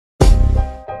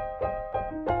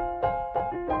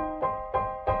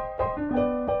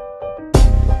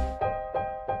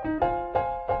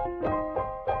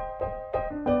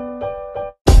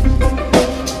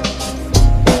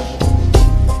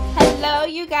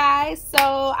guys,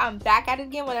 so I'm back at it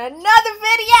again with another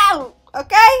video,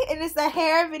 okay? And it's a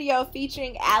hair video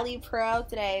featuring Alipearlhair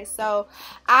today. So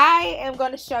I am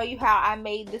going to show you how I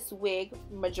made this wig.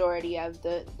 Majority of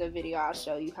the video I'll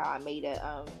show you how I made it.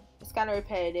 It's kind of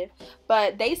repetitive,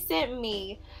 but they sent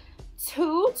me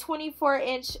two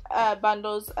 24-inch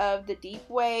bundles of the deep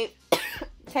wave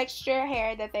texture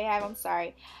hair that they have,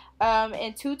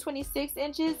 and two 26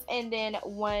 inches and then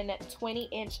one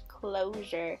 20-inch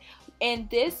closure. And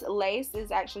this lace is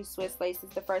actually Swiss lace.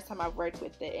 It's the first time I've worked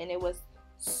with it, and it was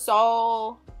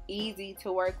so easy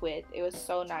to work with. It was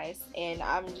so nice. And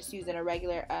I'm just using a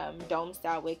regular dome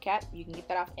style wig cap. You can get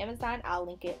that off Amazon. I'll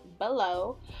link it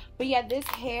below. But yeah, this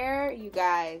hair, you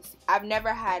guys, I've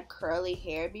never had curly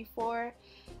hair before,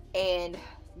 and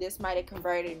this might have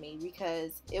converted me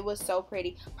because it was so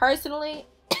pretty. Personally,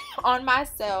 on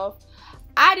myself,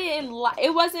 I didn't like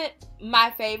it. Wasn't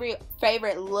my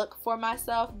favorite look for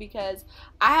myself because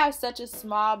I have such a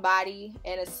small body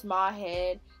and a small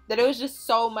head that it was just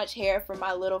so much hair for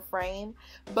my little frame.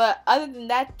 But other than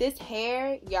that, this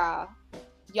hair, y'all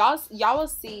will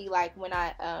see, like, when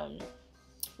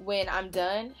I'm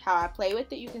done, how I play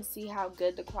with it. You can see how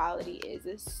good the quality is.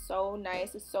 It's so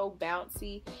nice. It's so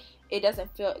bouncy. It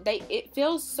doesn't feel it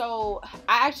feels so.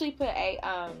 I actually put a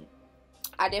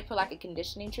I did put like a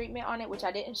conditioning treatment on it, which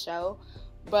I didn't show,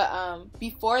 but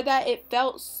before that it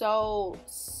felt so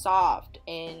soft,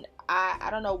 and I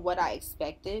don't know what I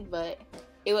expected, but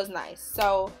it was nice.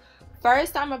 So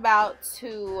first I'm about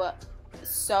to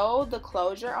sew the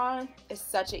closure on. It's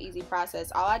such an easy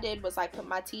process. All I did was like put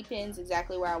my T-pins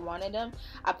exactly where I wanted them.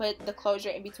 I put the closure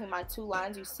in between my two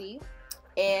lines you see,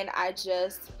 and I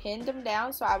just pinned them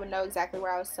down so I would know exactly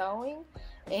where I was sewing.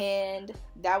 And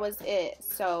that was it.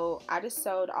 So I just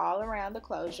sewed all around the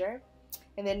closure,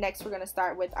 and then next we're going to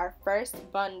start with our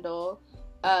first bundle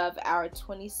of our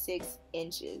 26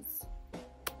 inches.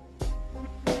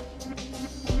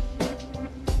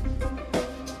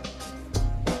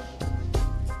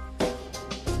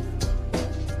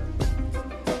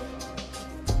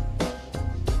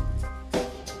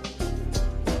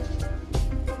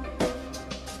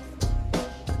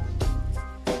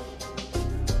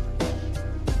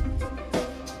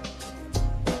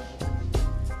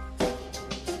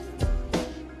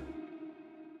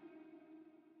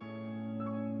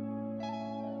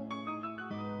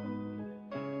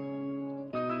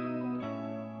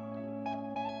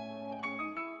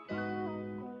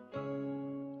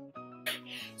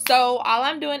 So all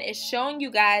I'm doing is showing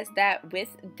you guys that with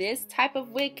this type of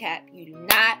wig cap, you do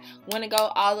not want to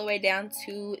go all the way down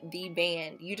to the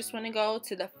band. You just want to go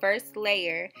to the first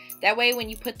layer. That way when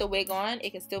you put the wig on, it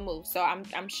can still move. So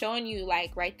I'm showing you,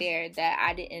 like, right there that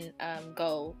I didn't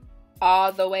go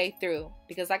all the way through,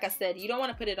 because like I said, you don't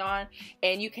want to put it on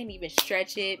and you can't even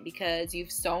stretch it because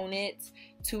you've sewn it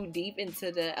too deep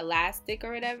into the elastic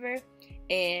or whatever,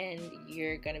 and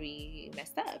you're gonna be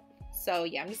messed up. So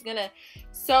yeah, I'm just gonna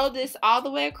sew this all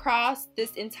the way across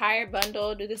this entire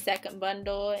bundle, do the second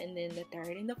bundle, and then the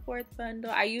third and the fourth bundle.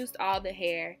 I used all the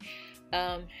hair.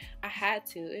 I had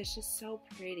to. It's just so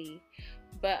pretty.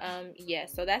 But yeah,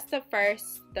 so that's the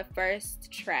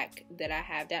first track that I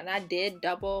have down. I did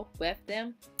double weft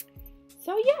them.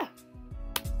 So yeah.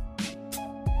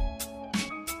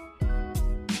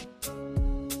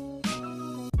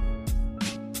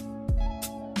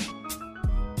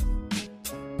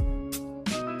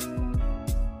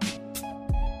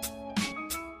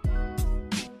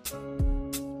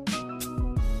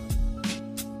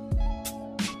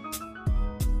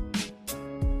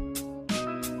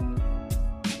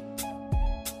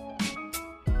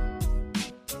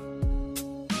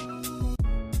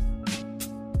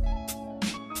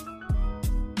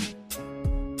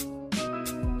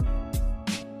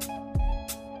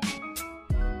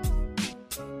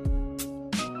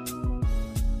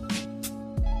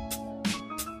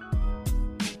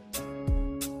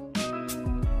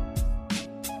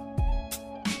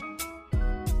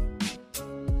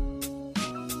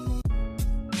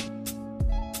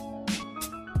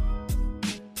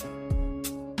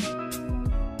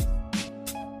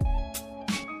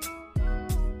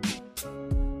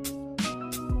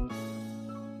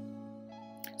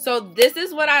 So this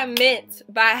is what I meant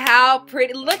by how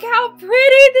pretty. Look how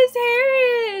pretty this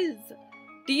hair is.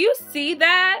 Do you see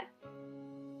that?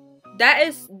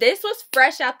 This was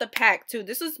fresh out the pack too.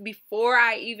 This was before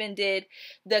I even did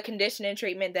the conditioning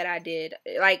treatment that I did.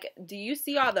 Like, do you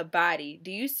see all the body?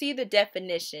 Do you see the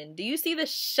definition? Do you see the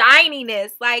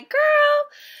shininess? Like, girl.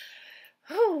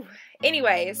 Whew.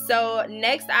 Anyway, so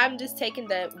next I'm just taking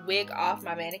the wig off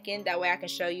my mannequin. That way I can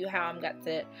show you how I'm about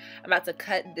to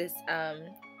cut this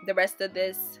the rest of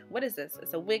this, what is this?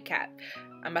 It's a wig cap.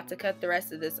 I'm about to cut the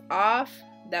rest of this off.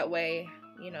 That way,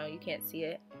 you know, you can't see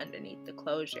it underneath the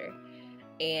closure.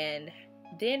 And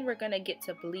then we're gonna get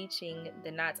to bleaching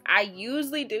the knots. I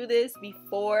usually do this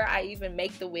before I even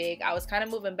make the wig. I was kind of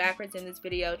moving backwards in this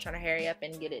video, trying to hurry up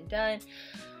and get it done.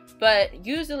 But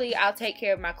usually I'll take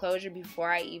care of my closure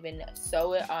before I even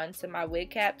sew it onto my wig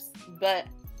caps. But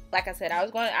like I said, I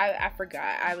forgot.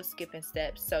 I was skipping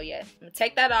steps. So yeah, I'm gonna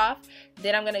take that off.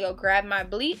 Then I'm gonna go grab my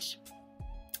bleach.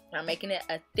 I'm making it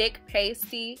a thick,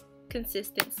 pasty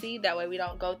consistency. That way we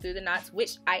don't go through the knots,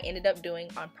 which I ended up doing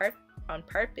on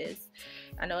purpose.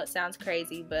 I know it sounds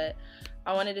crazy, but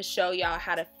I wanted to show y'all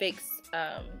how to fix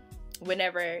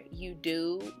whenever you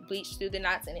do bleach through the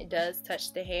knots and it does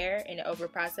touch the hair and it over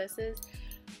processes.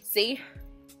 See,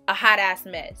 a hot ass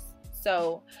mess.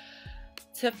 So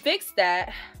to fix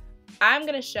that, I'm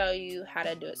gonna show you how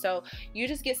to do it. So you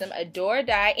just get some Adore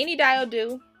dye. Any dye will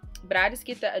do, but I just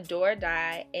get the Adore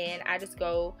dye and I just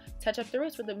go touch up the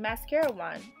roots with a mascara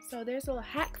wand. So there's a little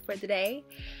hack for the day.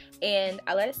 And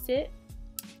I let it sit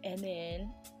and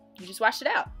then you just wash it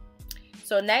out.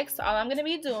 So next, all I'm gonna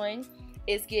be doing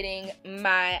is getting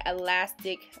my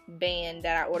elastic band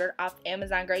that I ordered off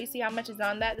Amazon. Girl, you see how much is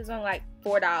on that? There's only like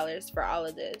 $4 for all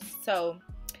of this. So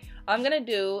all I'm gonna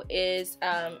do is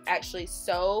actually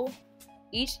sew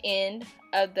each end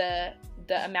of the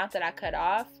amount that I cut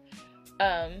off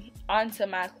onto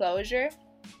my closure,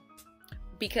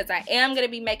 because I am gonna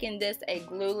be making this a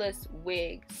glueless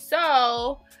wig.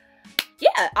 So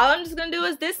yeah, all I'm just gonna do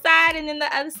is this side and then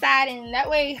the other side, and that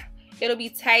way it'll be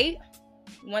tight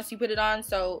once you put it on.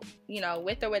 So you know,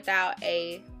 with or without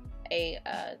a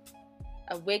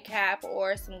wig cap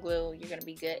or some glue, you're gonna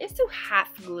be good. It's too hot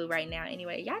for glue right now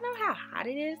anyway. Y'all know how hot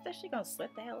it is? That shit gonna sweat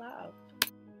the hell off.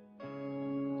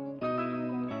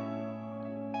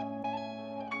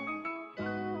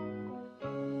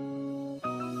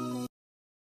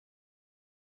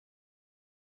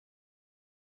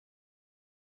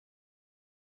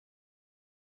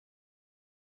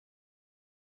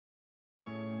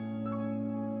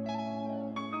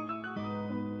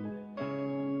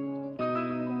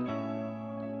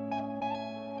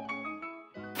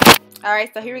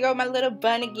 Alright, so here we go, my little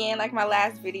bun again, like my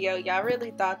last video. Y'all really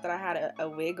thought that I had a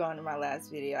wig on in my last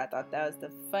video. I thought that was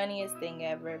the funniest thing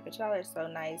ever, but y'all are so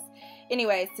nice.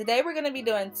 Anyways, today we're going to be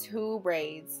doing 2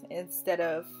 braids instead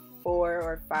of 4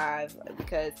 or 5,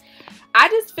 because I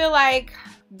just feel like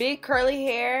big curly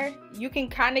hair, you can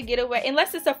kind of get away,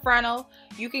 unless it's a frontal,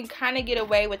 you can kind of get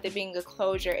away with it being a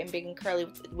closure and big and curly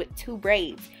with 2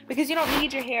 braids, because you don't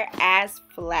need your hair as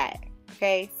flat,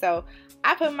 okay? So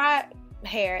I put my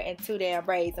hair in 2 damn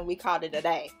braids and we called it a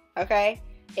day, okay?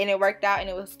 And it worked out and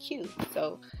it was cute.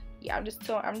 So yeah, I'm just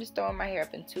throwing my hair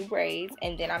up in 2 braids,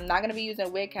 and then I'm not gonna be using a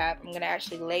wig cap. I'm gonna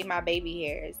actually lay my baby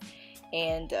hairs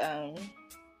and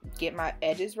get my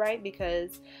edges right,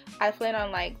 because I plan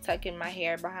on like tucking my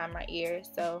hair behind my ears.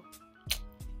 So I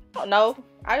don't know,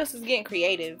 I just was getting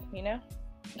creative, you know.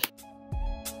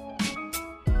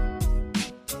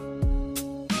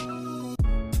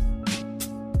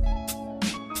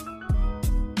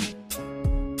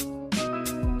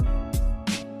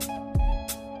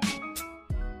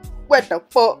 What the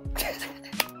fuck?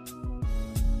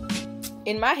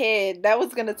 In my head, that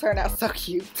was gonna turn out so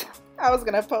cute. I was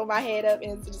gonna pull my head up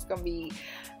and it's just gonna be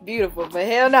beautiful, but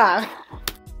hell nah.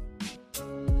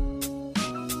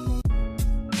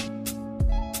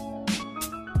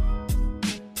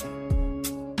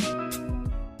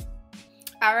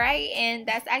 Alright, and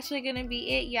that's actually gonna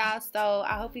be it, y'all. So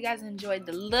I hope you guys enjoyed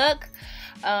the look.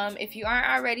 If you aren't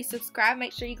already subscribed,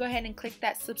 make sure you go ahead and click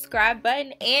that subscribe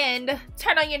button and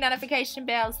turn on your notification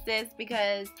bell, sis,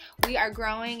 because we are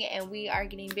growing and we are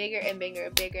getting bigger and bigger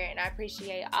and bigger, and I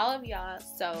appreciate all of y'all.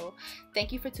 So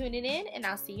thank you for tuning in, and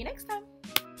I'll see you next time.